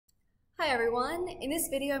Hi everyone, in this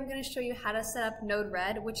video I'm going to show you how to set up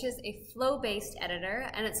Node-RED, which is a flow-based editor,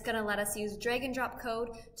 and it's going to let us use drag and drop code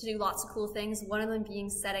to do lots of cool things, one of them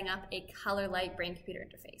being setting up a color light brain-computer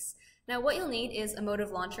interface. Now what you'll need is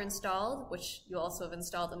Emotiv Launcher installed, which you also have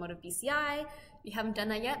installed EmotivBCI. If you haven't done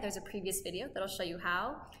that yet, there's a previous video that'll show you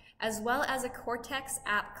how, as well as a Cortex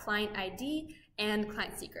app client ID and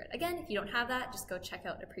client secret. Again, if you don't have that, just go check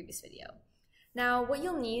out a previous video. Now what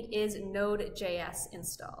you'll need is Node.js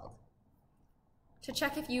installed. To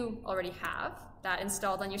check if you already have that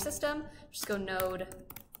installed on your system, just go node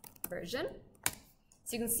version.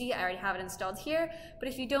 So you can see I already have it installed here, but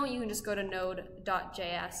if you don't, you can just go to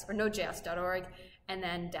node.js or nodejs.org and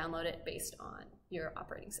then download it based on your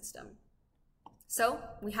operating system. So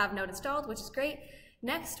we have Node installed, which is great.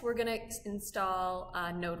 Next, we're gonna install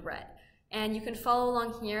Node-RED. And you can follow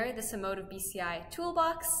along here, this EmotivBCI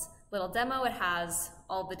Toolbox little demo. It has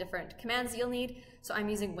all the different commands that you'll need. So I'm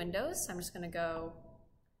using Windows, so I'm just going to go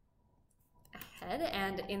ahead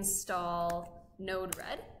and install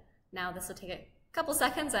Node-RED. Now this will take a couple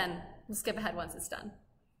seconds and we'll skip ahead once it's done.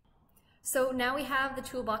 So now we have the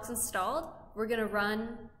toolbox installed. We're going to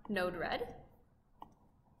run Node-RED.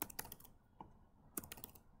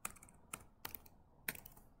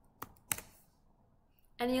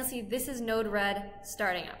 And you'll see this is Node-RED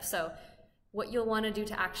starting up. So what you'll want to do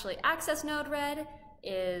to actually access Node-RED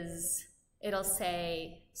is it'll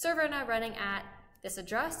say server now running at this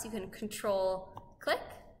address. You can control click,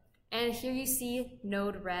 and here you see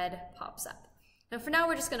Node-RED pops up. Now for now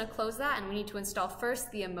we're just going to close that, and we need to install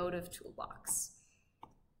first the Emotiv toolbox.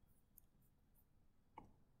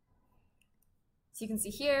 So you can see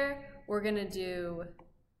here we're going to do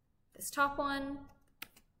this top one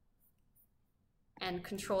and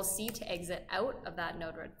Control C to exit out of that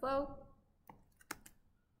Node-RED flow.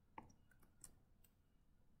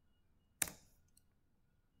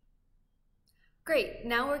 Great,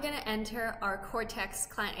 now we're going to enter our Cortex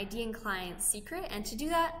client ID and client secret, and to do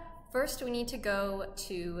that, first we need to go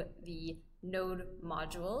to the node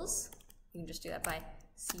modules. You can just do that by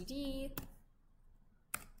cd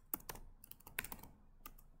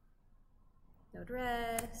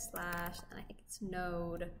node-red / and I think it's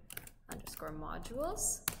node _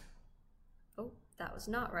 modules. Oh, that was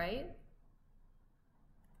not right.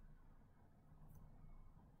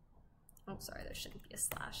 Oh, sorry, there shouldn't be a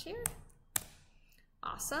slash here.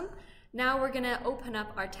 Awesome. Now we're going to open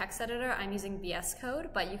up our text editor. I'm using VS Code,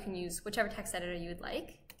 but you can use whichever text editor you would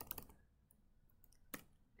like.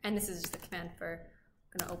 And this is just the command for,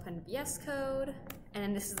 we're going to open VS Code,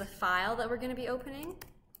 and this is the file that we're going to be opening.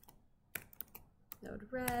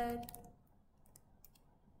 Node-RED.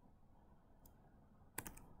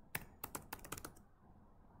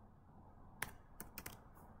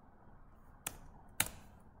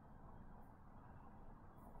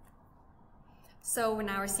 So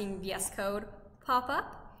now we're seeing VS Code pop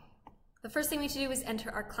up. The first thing we need to do is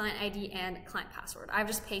enter our client ID and client password. I've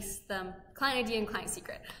just pasted them, client ID and client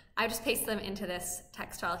secret. I've just pasted them into this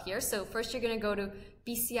text file here. So first you're going to go to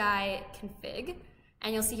BCI config,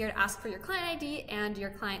 and you'll see here to ask for your client ID and your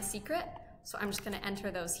client secret. So I'm just going to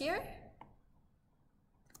enter those here.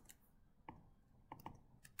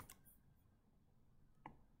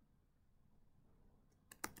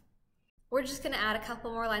 We're just going to add a couple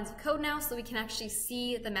more lines of code now so we can actually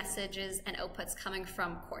see the messages and outputs coming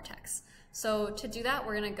from Cortex. So to do that,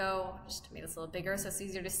 we're going to go, just to make this a little bigger so it's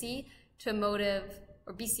easier to see, to Emotiv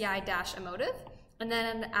or BCI-Emotiv. And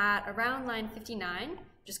then at around line 59,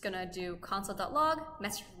 just going to do console.log,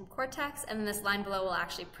 message from Cortex, and then this line below will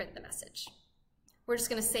actually print the message. We're just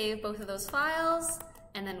going to save both of those files,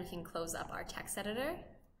 and then we can close up our text editor.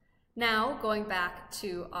 Now, going back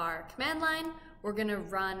to our command line, we're going to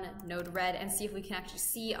run Node-RED and see if we can actually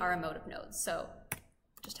see our Emotiv nodes. So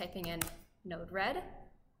just typing in Node-RED.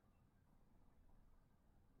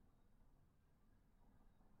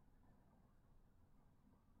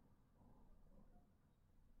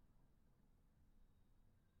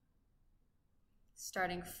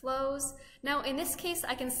 Starting flows. Now in this case,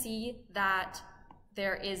 I can see that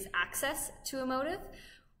there is access to Emotiv.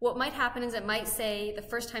 What might happen is it might say the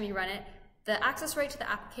first time you run it, the access right to the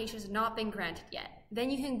application has not been granted yet. Then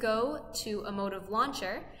you can go to Emotiv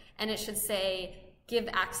Launcher and it should say give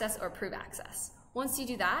access or approve access. Once you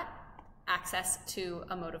do that, access to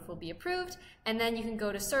Emotiv will be approved, and then you can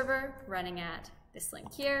go to server running at this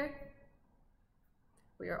link here.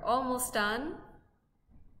 We are almost done.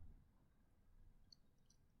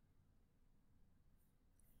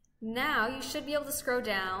 Now you should be able to scroll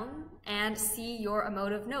down and see your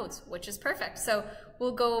Emotiv nodes, which is perfect. So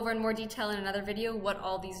We'll go over in more detail in another video what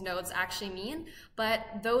all these nodes actually mean, but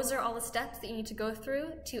those are all the steps that you need to go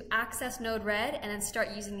through to access Node-RED and then start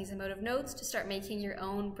using these emotive nodes to start making your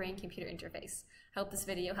own brain-computer interface. I hope this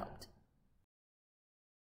video helped.